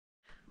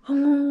Oh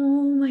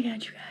my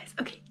god, you guys.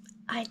 Okay,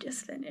 I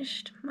just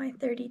finished my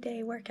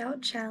 30-day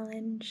workout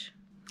challenge,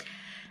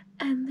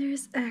 and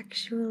there's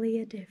actually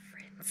a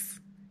difference.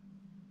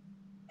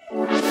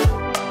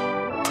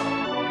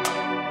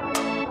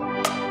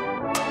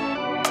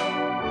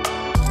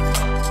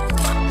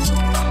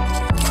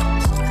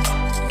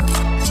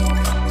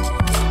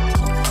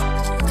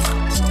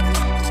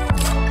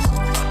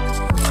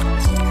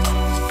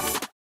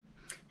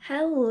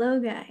 Hello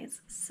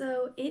guys,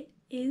 so it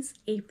is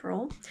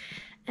April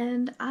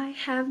and I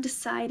have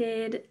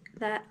decided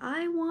that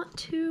I want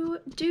to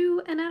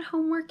do an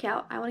at-home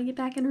workout. I want to get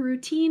back in a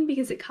routine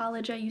because at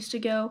college I used to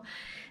go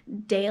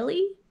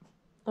daily,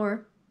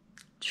 or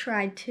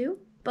tried to,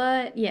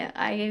 but yeah,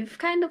 I've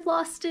kind of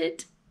lost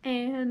it.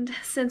 And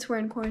since we're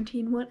in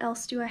quarantine, what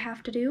else do I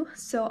have to do?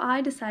 So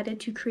I decided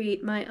to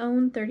create my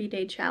own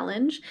 30-day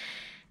challenge,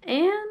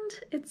 and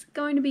it's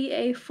going to be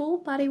a full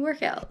body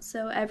workout.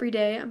 So every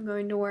day I'm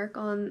going to work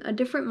on a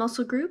different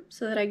muscle group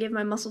so that I give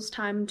my muscles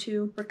time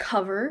to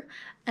recover,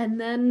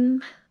 and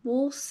then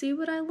we'll see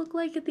what I look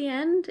like at the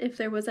end, if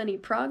there was any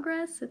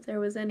progress, if there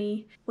was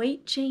any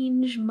weight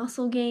change,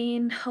 muscle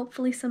gain,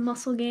 hopefully some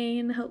muscle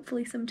gain,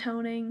 hopefully some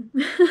toning.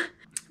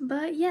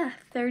 But yeah,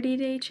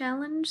 30-day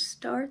challenge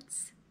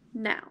starts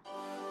now.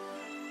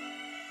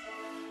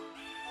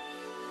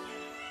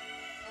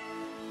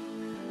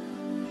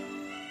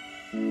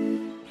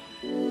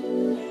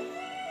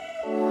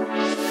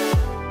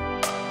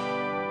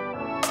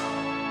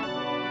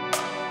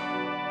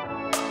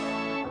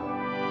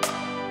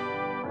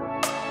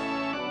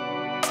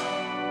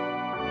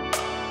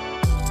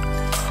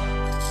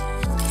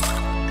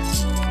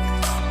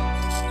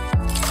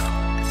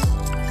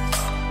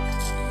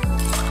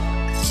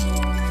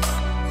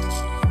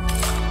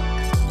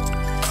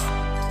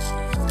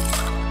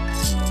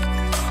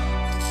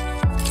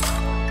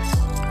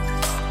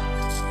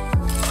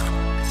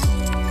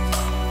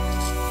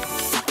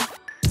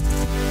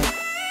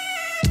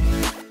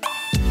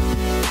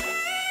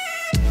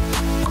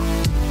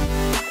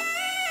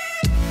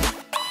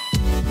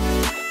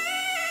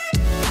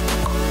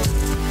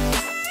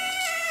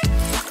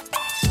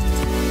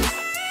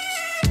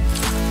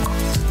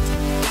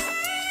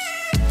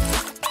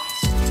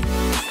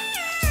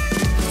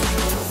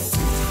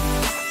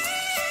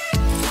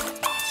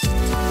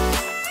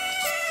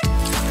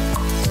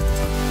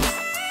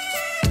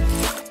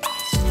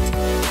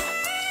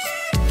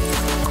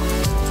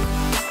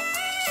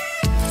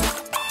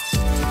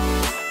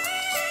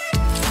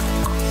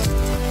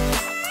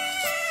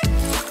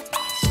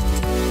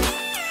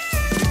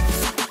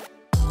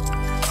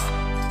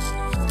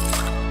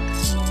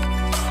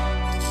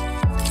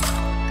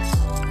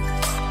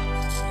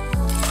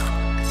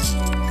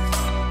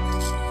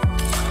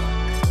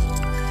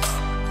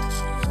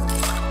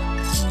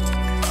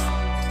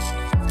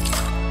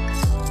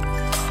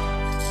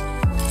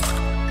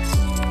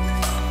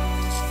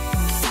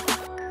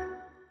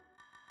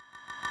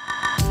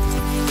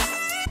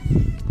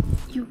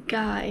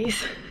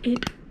 Guys,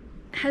 it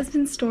has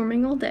been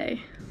storming all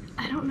day.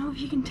 I don't know if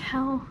you can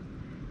tell,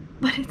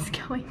 but it's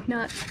going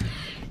nuts.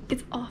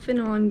 It's off and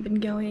on been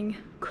going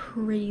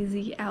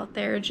crazy out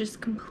there,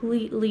 just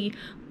completely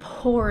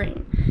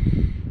pouring.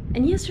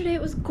 And yesterday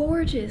it was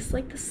gorgeous,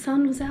 like the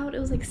sun was out, it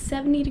was like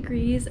 70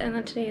 degrees, and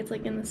then today it's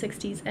like in the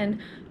 60s and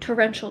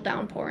torrential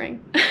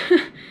downpouring.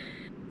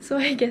 So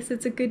I guess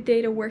it's a good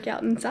day to work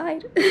out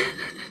inside.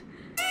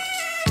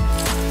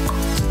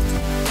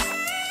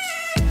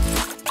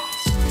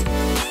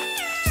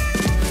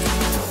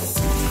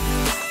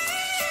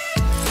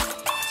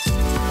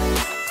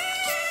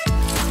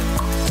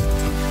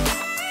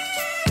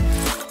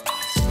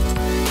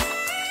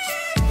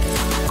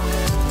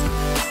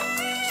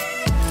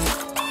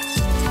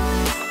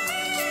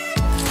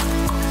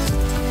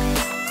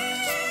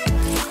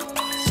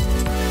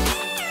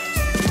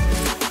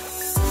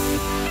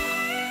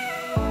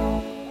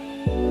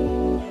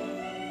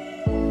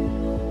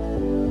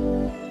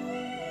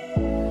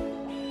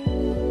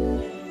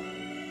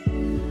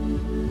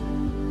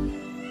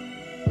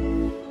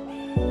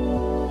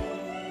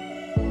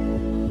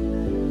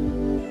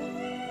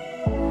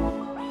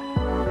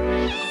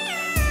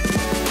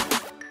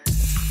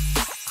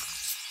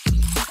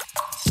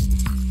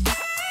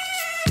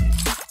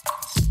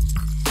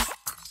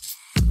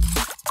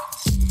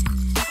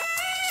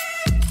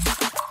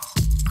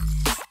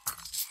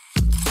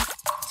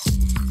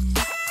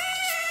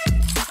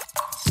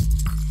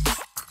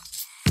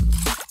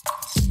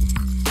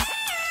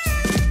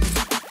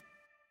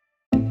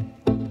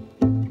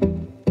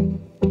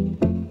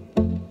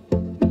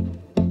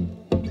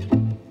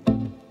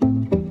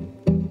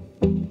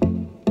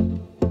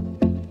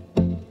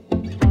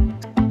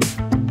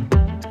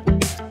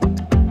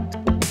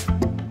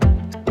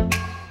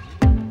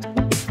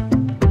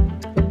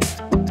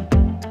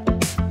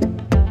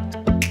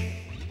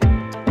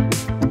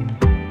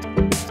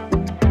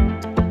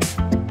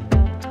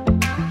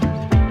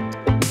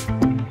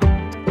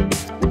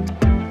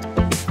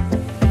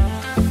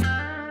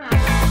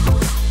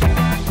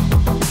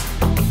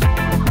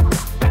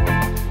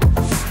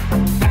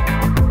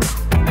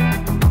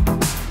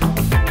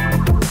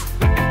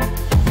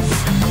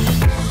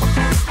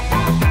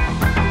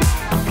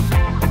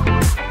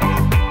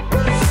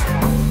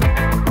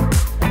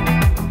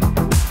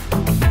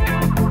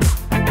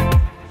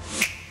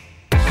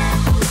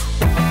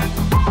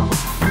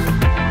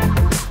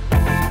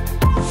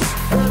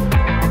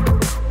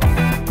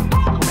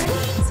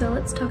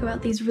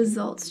 these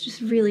results just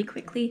really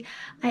quickly.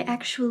 I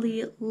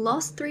actually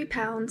lost 3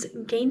 pounds,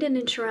 gained an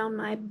inch around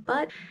my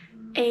butt,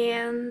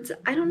 and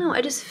I don't know,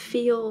 I just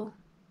feel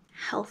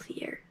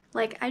healthier.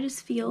 Like, I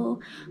just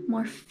feel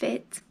more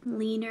fit,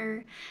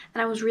 leaner,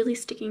 and I was really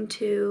sticking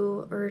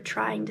to, or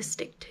trying to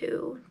stick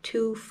to,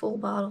 2 full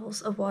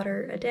bottles of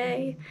water a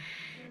day.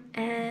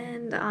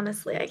 And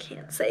honestly, I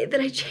can't say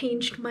that I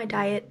changed my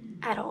diet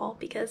at all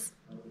because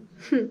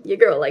your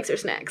girl likes her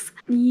snacks.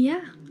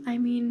 Yeah, I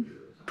mean,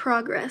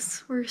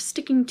 progress. We're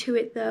sticking to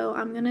it though.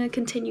 I'm gonna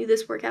continue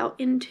this workout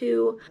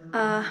into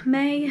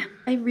May.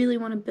 I really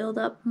want to build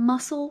up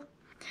muscle.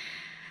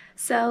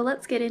 So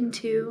let's get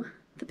into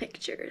the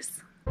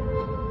pictures.